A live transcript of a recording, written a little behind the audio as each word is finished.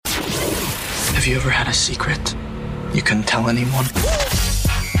Have you ever had a secret you couldn't tell anyone?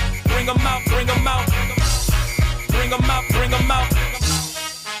 Bring 'em out, bring 'em out. Bring 'em out, bring 'em out.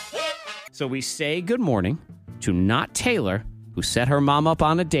 So we say good morning to Not Taylor, who set her mom up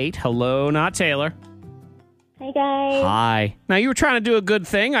on a date. Hello, Not Taylor. Hey, guys. Hi. Now, you were trying to do a good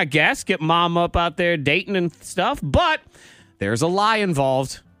thing, I guess, get mom up out there dating and stuff, but there's a lie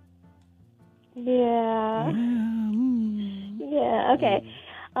involved. Yeah. Yeah, okay.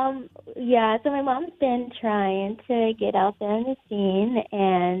 So my mom's been trying to get out there in the scene,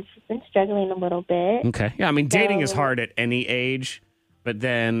 and she's been struggling a little bit. Okay. Yeah, I mean, dating is So- hard at any age, but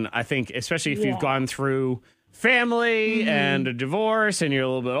then I think, especially if you've Yeah. gone through family and a divorce and you're a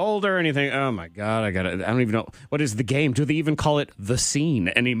little bit older and you think, oh my God, I don't even know. What is the game? Do they even call it the scene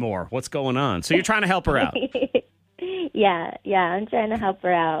anymore? What's going on? So you're trying to help her out. Yeah, I'm trying to help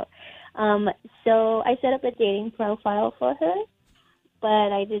her out. So I set up a dating profile for her,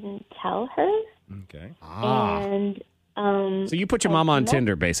 but I didn't tell her. Okay. And So you put your mom on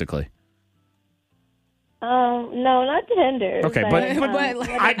Tinder, basically. no, not Tinder. Okay, but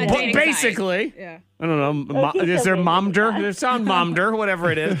basically, Yeah. I don't know. Okay, Is there okay. Momder? It's on Momder,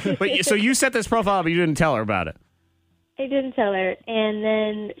 whatever it is. But so you set this profile, but you didn't tell her about it. I didn't tell her, and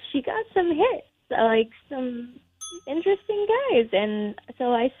then she got some hits, like some interesting guys, and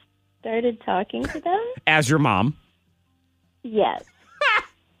so I started talking to them. As your mom, Yes.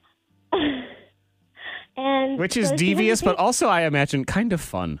 And which is so she devious, has a but also I imagine kind of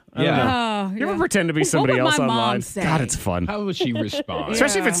fun. I don't Yeah. know. Oh, You ever yeah. pretend to be somebody What would else my mom online? say? God, it's fun. How will she respond?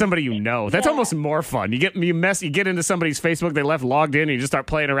 Especially if Yeah. it's somebody you know. That's almost more fun. You get into somebody's Facebook, they left logged in, and you just start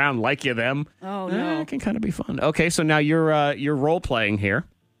playing around like you them. Oh, no. It can kind of be fun. Okay, so now you're role playing here.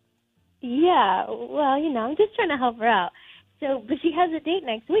 Yeah, well, I'm just trying to help her out. So, but she has a date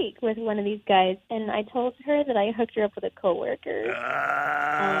next week with one of these guys, and I told her that I hooked her up with a coworker.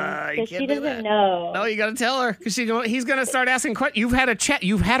 So she doesn't know. No, you got to tell her because he's going to start asking questions. You've had a chat.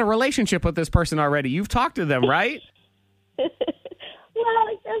 You've had a relationship with this person already. You've talked to them, right? Well,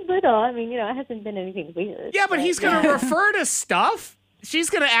 a little. I mean, it hasn't been anything weird. Yeah, but he's going to refer to stuff.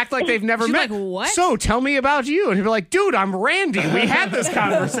 She's going to act like they've never She's met. like, "What?" So tell me about you. And he'll be like, dude, I'm Randy. We had this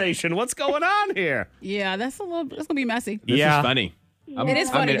conversation. What's going on here? Yeah, that's going to be messy. This Yeah. is funny. It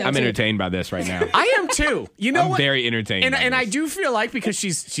is funny, though, I'm too. entertained by this right now. I am too. You know I'm what? very entertained. And, by and I this. do feel like because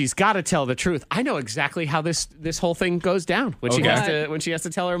she's got to tell the truth. I know exactly how this whole thing goes down when she Okay. has to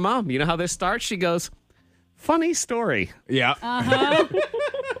tell her mom. You know how this starts? She goes, "Funny story." Yeah. Uh-huh.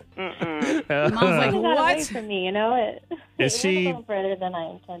 Mom's like, It got away what? from me, Is it she- went a little further than I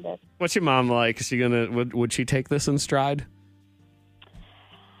intended. What's your mom like? Is she gonna? Would she take this in stride?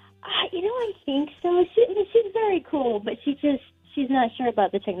 I think so. She's very cool, but she's not sure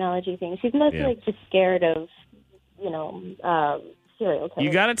about the technology thing. She's mostly just scared of, serial killers.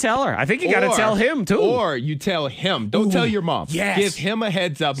 You got to tell her. I think you got to tell him too. Or you tell him. Don't tell your mom. Yes. Give him a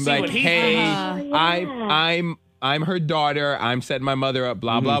heads up and be See like, what he hey, thinks. I'm her daughter. I'm setting my mother up,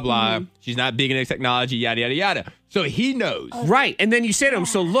 blah, blah, blah. She's not big into technology, yada, yada, yada. So he knows. Right. And then you say to him,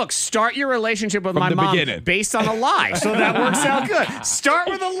 so look, start your relationship with From my the mom beginning. based on a lie. So that works out good. Start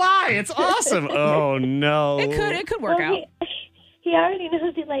with a lie. It's awesome. Oh, no. It could work out. He already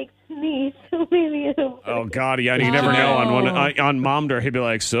knows he likes me, so maybe it'll. Oh, God. Yeah, you never know. On Momder, he'd be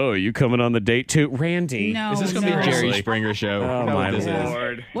like, so you coming on the date too? Randy. No. Is this going to be a Seriously. Jerry Springer show? Oh, Is that my what this is?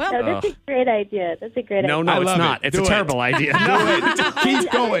 Lord. Well, No, that's a great idea. That's a great No, idea. no, I it's love not. it. It's Do a it. terrible idea. Do it.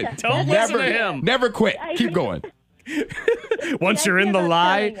 Keep going. Don't listen to him. Never quit. Keep going. Once you're Yeah, in the I'm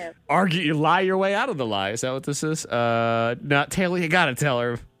lie, telling her. you lie your way out of the lie. Is that what this is? Not Taylor. You got to tell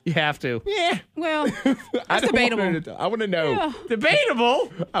her. You have to. Yeah. well, I don't debatable. want her to- I want to know. Yeah.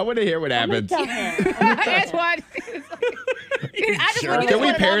 Debatable. I want to hear what happens. Tell him. that's what. I just want you to Can we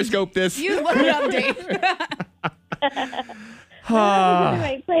want an periscope this? You just want an update.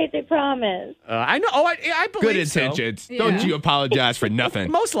 Right place, I promise. I know. Oh, I believe Good so. intentions. Yeah. Don't you apologize for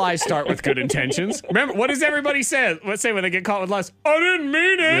nothing. Most lies start with good intentions. Remember, what does everybody say? Let's say when they get caught with lies. I didn't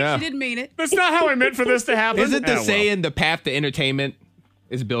mean it. Yeah. She didn't mean it. That's not how I meant for this to happen. Isn't the Ah, well. saying the path to entertainment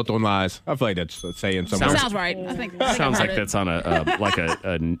is built on lies? I feel like that's a saying somewhere. Sounds right. I think I've Sounds heard like it. that's on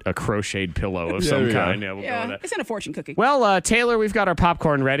a crocheted pillow of some yeah. kind. Yeah, we'll go with Yeah, that. it's in a fortune cookie. Well, Taylor, we've got our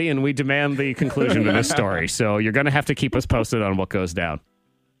popcorn ready, and we demand the conclusion to this story. So you're going to have to keep us posted on what goes down.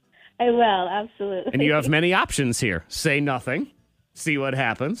 I will, absolutely. And you have many options here. Say nothing. See what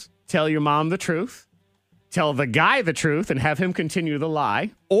happens. Tell your mom the truth. tell the guy the truth and have him continue the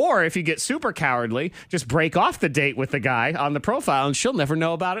lie. Or if you get super cowardly, just break off the date with the guy on the profile and she'll never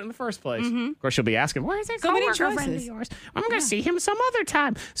know about it in the first place. Of course, she'll be asking, where's that So many coworker friend of choices. yours? I'm going to see him some other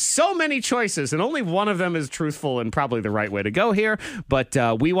time. So many choices, and only one of them is truthful and probably the right way to go here. But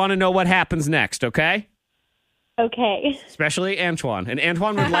we want to know what happens next, okay? Okay. Especially Antoine. And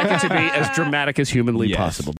Antoine would like it to be as dramatic as humanly Yes. possible.